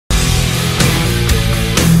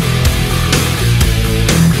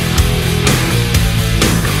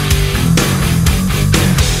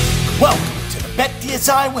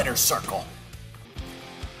ringside winner's circle.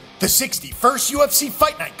 The 61st UFC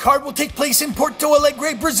Fight Night card will take place in Porto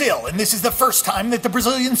Alegre, Brazil, and this is the first time that the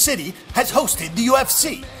Brazilian city has hosted the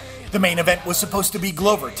UFC. The main event was supposed to be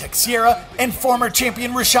Glover Teixeira and former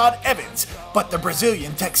champion Rashad Evans, but the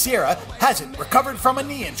Brazilian Teixeira hasn't recovered from a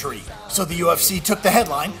knee injury, so the UFC took the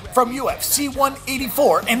headline from UFC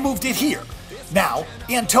 184 and moved it here. Now,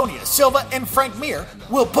 Antonio Silva and Frank Mir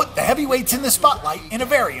will put the heavyweights in the spotlight in a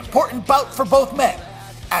very important bout for both men.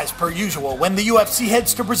 As per usual, when the UFC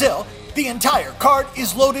heads to Brazil, the entire card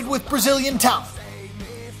is loaded with Brazilian talent.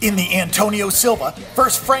 In the Antonio Silva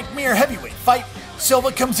vs Frank Mir heavyweight fight, Silva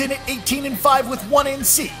comes in at 18-5 with 1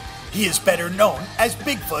 NC. He is better known as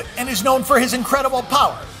Bigfoot and is known for his incredible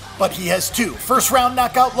power, but he has 2 first-round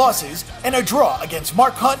knockout losses and a draw against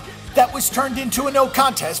Mark Hunt that was turned into a no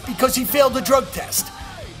contest because he failed a drug test.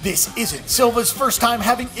 This isn't Silva's first time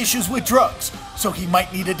having issues with drugs, so he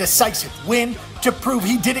might need a decisive win to prove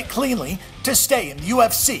he did it cleanly to stay in the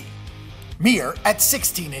UFC. Mir, at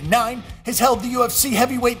 16-9, has held the UFC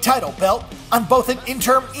heavyweight title belt on both an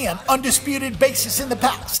interim and undisputed basis in the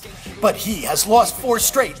past, but he has lost 4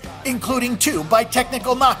 straight, including 2 by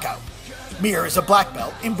technical knockout. Mir is a black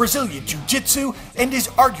belt in Brazilian jiu-jitsu and is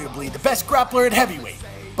arguably the best grappler at heavyweight,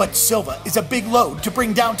 but Silva is a big load to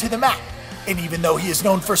bring down to the mat, and even though he is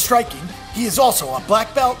known for striking, he is also a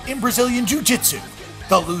black belt in Brazilian jiu-jitsu.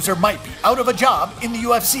 The loser might be out of a job in the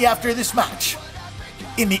UFC after this match.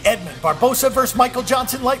 In the Edmund Barbosa vs Michael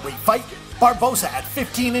Johnson lightweight fight, Barbosa at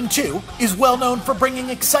 15-2 is well known for bringing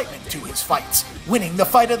excitement to his fights, winning the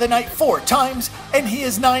fight of the night 4 times, and he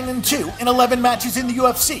is 9-2 in 11 matches in the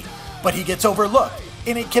UFC, but he gets overlooked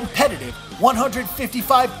in a competitive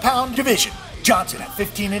 155-pound division. Johnson at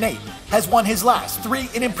 15-8 has won his last 3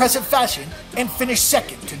 in impressive fashion and finished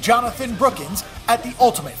second to Jonathan Brookins at the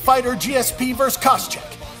Ultimate Fighter GSP vs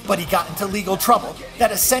Koscheck, but he got into legal trouble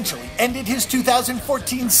that essentially ended his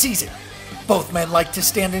 2014 season. Both men like to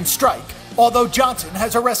stand and strike, although Johnson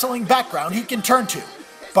has a wrestling background he can turn to.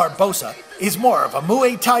 Barbosa is more of a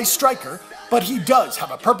Muay Thai striker, but he does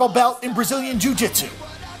have a purple belt in Brazilian Jiu-Jitsu.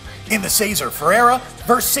 In the Cesar Ferreira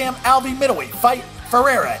vs Sam Alvey middleweight fight,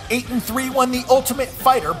 Ferreira at 8-3 won the Ultimate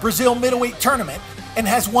Fighter Brazil middleweight tournament and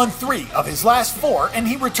has won 3 of his last 4, and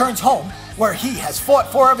he returns home where he has fought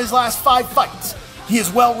 4 of his last 5 fights. He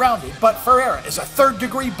is well-rounded, but Ferreira is a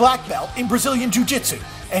 3rd-degree black belt in Brazilian Jiu-Jitsu,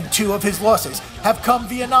 and 2 of his losses have come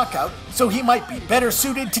via knockout, so he might be better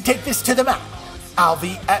suited to take this to the mat.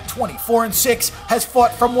 Alvey, at 24-6, has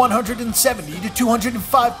fought from 170 to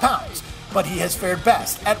 205 pounds, but he has fared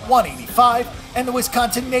best at 185, and the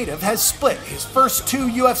Wisconsin native has split his first 2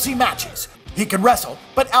 UFC matches. He can wrestle,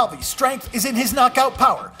 but Alvey's strength is in his knockout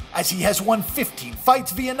power, as he has won 15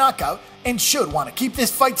 fights via knockout and should want to keep this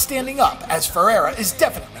fight standing up, as Ferreira is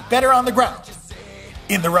definitely better on the ground.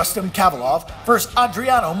 In the Rustam Kavalov vs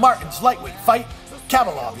Adriano Martins lightweight fight,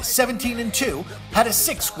 Kavalov is 17-2, had a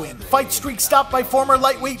 6-win fight streak stopped by former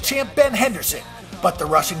lightweight champ Ben Henderson, but the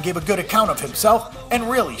Russian gave a good account of himself and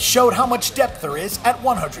really showed how much depth there is at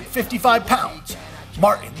 155 pounds.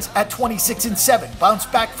 Martins, at 26-7,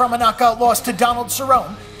 bounced back from a knockout loss to Donald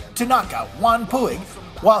Cerrone to knock out Juan Puig,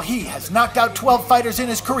 while he has knocked out 12 fighters in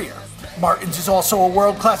his career. Martins is also a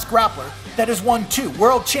world-class grappler that has won 2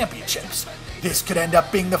 world championships. This could end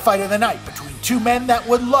up being the fight of the night between 2 men that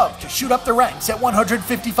would love to shoot up the ranks at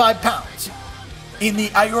 155 pounds. In the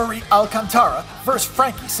Ayuri Alcantara vs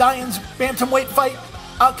Frankie Saenz bantamweight fight,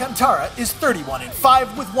 Alcantara is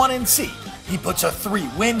 31-5 with 1 NC. He puts a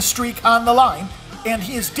 3-win streak on the line, and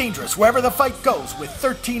he is dangerous wherever the fight goes, with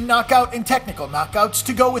 13 knockout and technical knockouts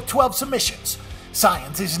to go with 12 submissions.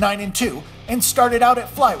 Saenz is 9-2 and started out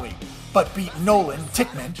at flyweight, but beat Nolan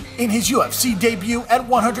Tickman in his UFC debut at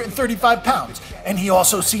 135 pounds, and he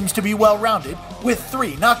also seems to be well-rounded with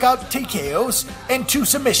 3 knockout TKOs and 2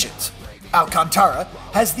 submissions. Alcantara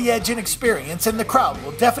has the edge in experience, and the crowd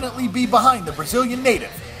will definitely be behind the Brazilian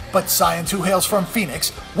native, but Saenz, who hails from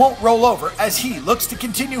Phoenix, won't roll over as he looks to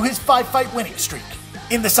continue his 5-fight winning streak.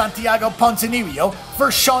 In the Santiago Ponzinibbio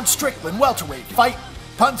vs Sean Strickland welterweight fight,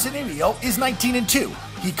 Ponzinibbio is 19-2.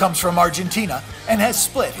 He comes from Argentina and has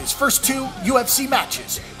split his first 2 UFC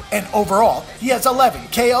matches, and overall he has 11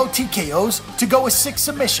 KO TKOs to go with 6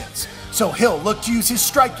 submissions, so he'll look to use his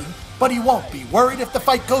striking, but he won't be worried if the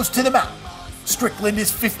fight goes to the mat. Strickland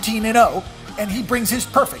is 15-0, and he brings his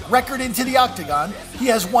perfect record into the octagon. He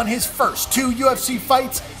has won his first 2 UFC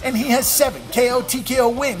fights, and he has 7 KO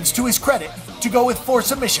TKO wins to his credit to go with 4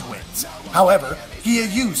 submission wins. However, he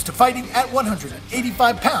is used to fighting at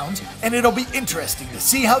 185 pounds, and it'll be interesting to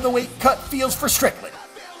see how the weight cut feels for Strickland.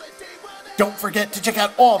 Don't forget to check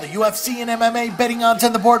out all the UFC and MMA betting odds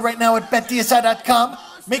on the board right now at betdsi.com.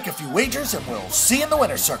 Make a few wagers and we'll see you in the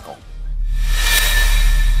winner's circle.